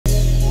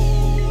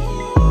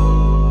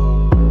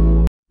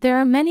There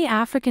are many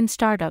African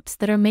startups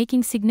that are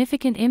making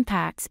significant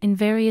impacts in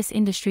various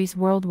industries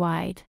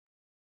worldwide.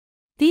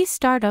 These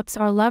startups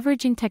are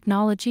leveraging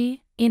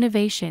technology,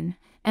 innovation,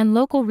 and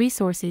local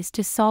resources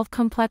to solve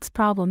complex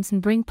problems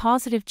and bring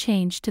positive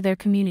change to their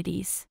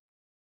communities.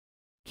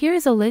 Here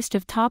is a list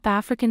of top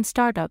African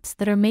startups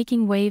that are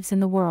making waves in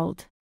the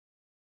world.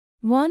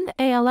 1.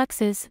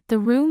 ALX's The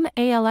Room.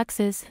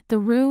 ALX's The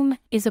Room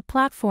is a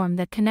platform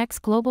that connects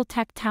global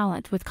tech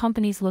talent with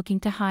companies looking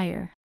to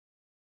hire.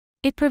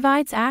 It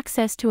provides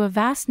access to a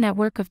vast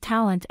network of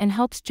talent and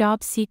helps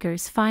job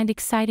seekers find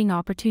exciting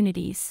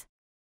opportunities.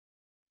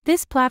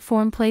 This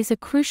platform plays a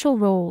crucial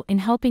role in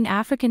helping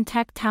African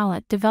tech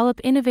talent develop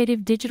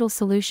innovative digital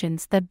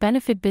solutions that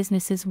benefit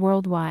businesses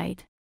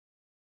worldwide.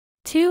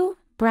 2.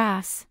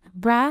 Brass.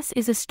 Brass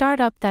is a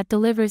startup that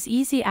delivers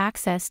easy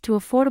access to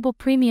affordable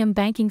premium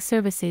banking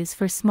services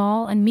for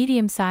small and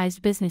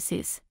medium-sized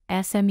businesses,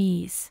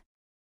 SMEs.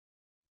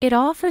 It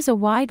offers a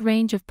wide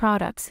range of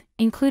products,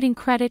 including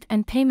credit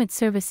and payment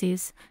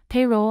services,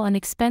 payroll and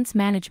expense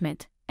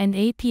management, and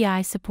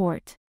API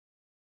support.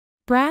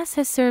 Brass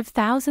has served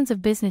thousands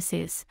of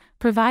businesses,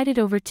 provided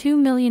over $2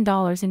 million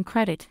in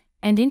credit,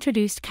 and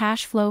introduced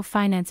cash flow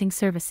financing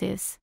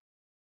services.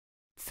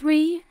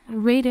 3.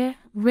 Rayda.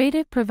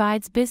 Rayda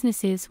provides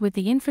businesses with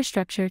the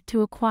infrastructure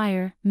to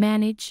acquire,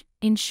 manage,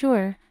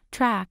 insure,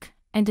 track,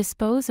 and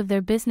dispose of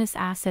their business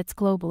assets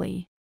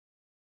globally.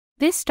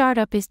 This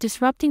startup is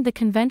disrupting the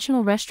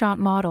conventional restaurant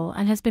model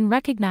and has been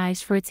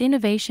recognized for its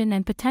innovation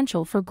and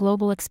potential for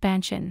global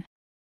expansion.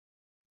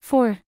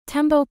 4.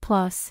 Tembo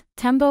Plus.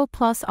 Tembo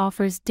Plus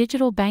offers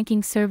digital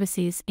banking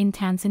services in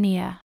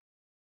Tanzania.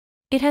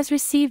 It has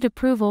received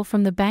approval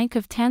from the Bank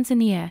of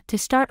Tanzania to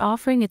start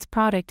offering its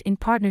product in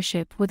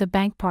partnership with a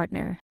bank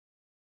partner.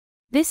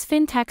 This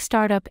fintech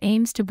startup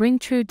aims to bring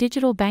true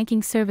digital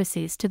banking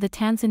services to the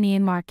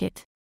Tanzanian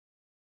market.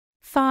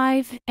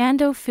 5.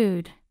 Ando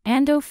Food.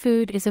 Ando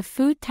Food is a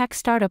food tech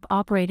startup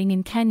operating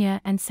in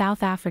Kenya and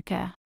South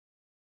Africa.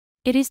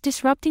 It is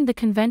disrupting the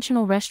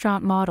conventional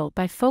restaurant model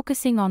by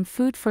focusing on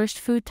food-first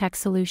food tech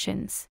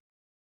solutions.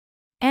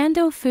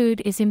 Ando Food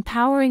is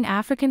empowering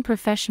African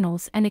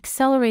professionals and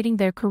accelerating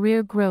their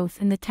career growth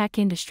in the tech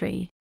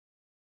industry.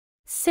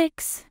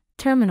 6.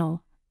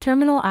 Terminal.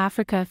 Terminal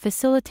Africa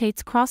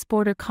facilitates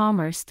cross-border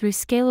commerce through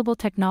scalable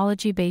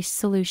technology-based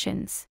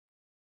solutions.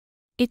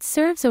 It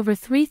serves over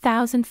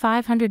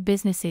 3,500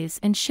 businesses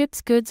and ships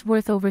goods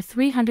worth over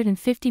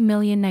 350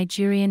 million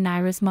Nigerian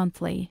nairas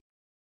monthly.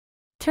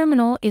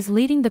 Terminal is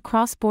leading the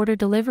cross-border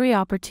delivery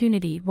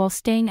opportunity while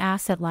staying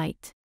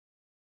asset-light.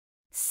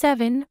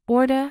 7.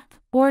 Orda.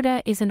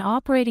 Orda is an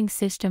operating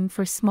system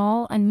for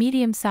small and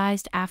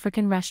medium-sized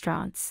African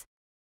restaurants.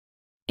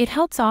 It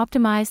helps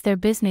optimize their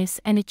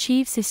business and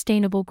achieve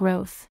sustainable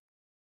growth.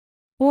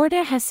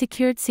 Orda has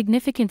secured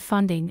significant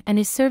funding and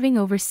is serving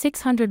over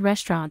 600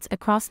 restaurants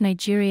across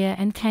Nigeria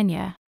and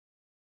Kenya.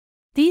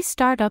 These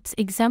startups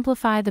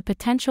exemplify the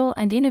potential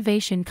and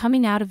innovation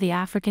coming out of the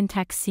African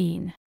tech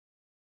scene.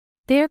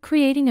 They are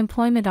creating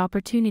employment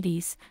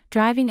opportunities,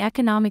 driving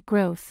economic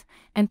growth,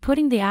 and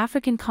putting the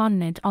African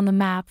continent on the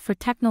map for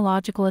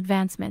technological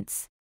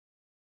advancements.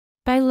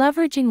 By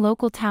leveraging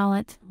local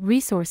talent,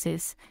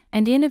 resources,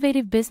 and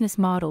innovative business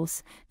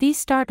models, these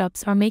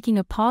startups are making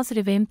a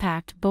positive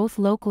impact both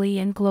locally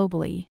and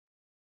globally.